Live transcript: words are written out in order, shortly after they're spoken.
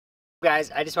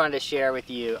Guys, I just wanted to share with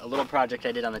you a little project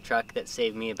I did on the truck that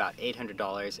saved me about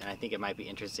 $800, and I think it might be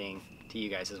interesting to you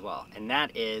guys as well. And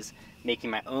that is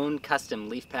making my own custom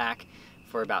leaf pack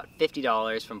for about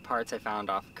 $50 from parts I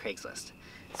found off Craigslist.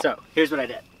 So here's what I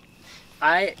did.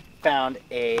 I found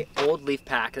a old leaf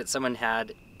pack that someone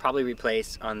had probably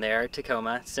replaced on their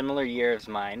Tacoma, similar year as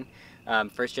mine,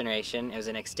 first generation. It was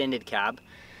an extended cab.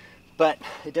 But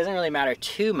it doesn't really matter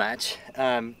too much.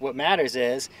 What matters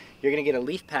is you're gonna get a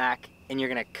leaf pack and you're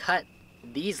gonna cut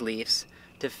these leaves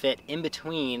to fit in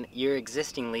between your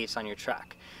existing leaves on your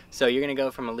truck. So you're gonna go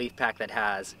from a leaf pack that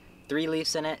has 3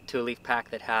 leaves in it to a leaf pack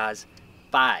that has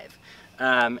 5,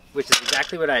 which is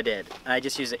exactly what I did. I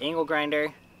just used an angle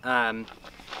grinder,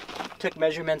 took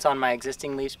measurements on my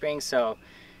existing leaf springs. So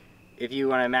if you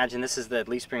wanna imagine this is the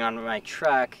leaf spring on my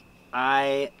truck,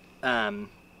 I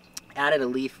added a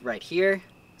leaf right here,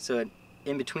 so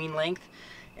in between length,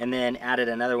 and then added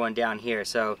another one down here.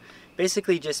 So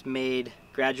basically just made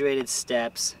graduated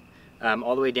steps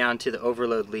all the way down to the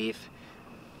overload leaf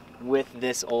with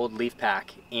this old leaf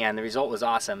pack, and the result was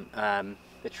awesome.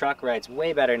 The truck rides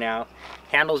way better now,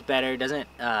 handles better, doesn't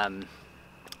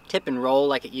tip and roll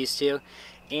like it used to,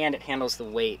 and it handles the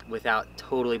weight without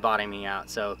totally bottoming out.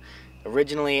 So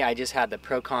originally I just had the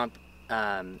Pro Comp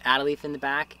add a leaf in the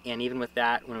back, and even with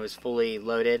that, when it was fully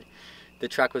loaded, the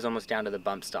truck was almost down to the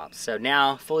bump stops. So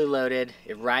now, fully loaded,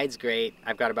 it rides great.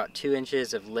 I've got about 2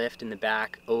 inches of lift in the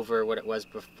back over what it was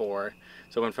before.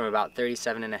 So it went from about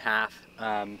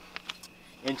 37.5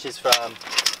 inches from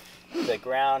the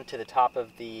ground to the top of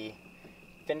the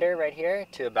fender right here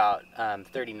to about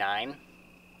 39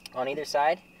 on either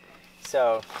side.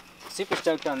 So super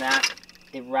stoked on that.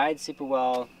 It rides super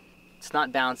well. It's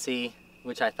not bouncy,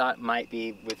 which I thought might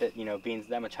be with it, being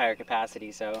that much higher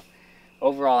capacity. So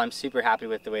overall, I'm super happy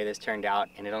with the way this turned out,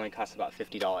 and it only cost about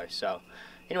 $50. So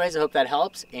anyways, I hope that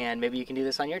helps, and maybe you can do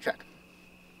this on your truck.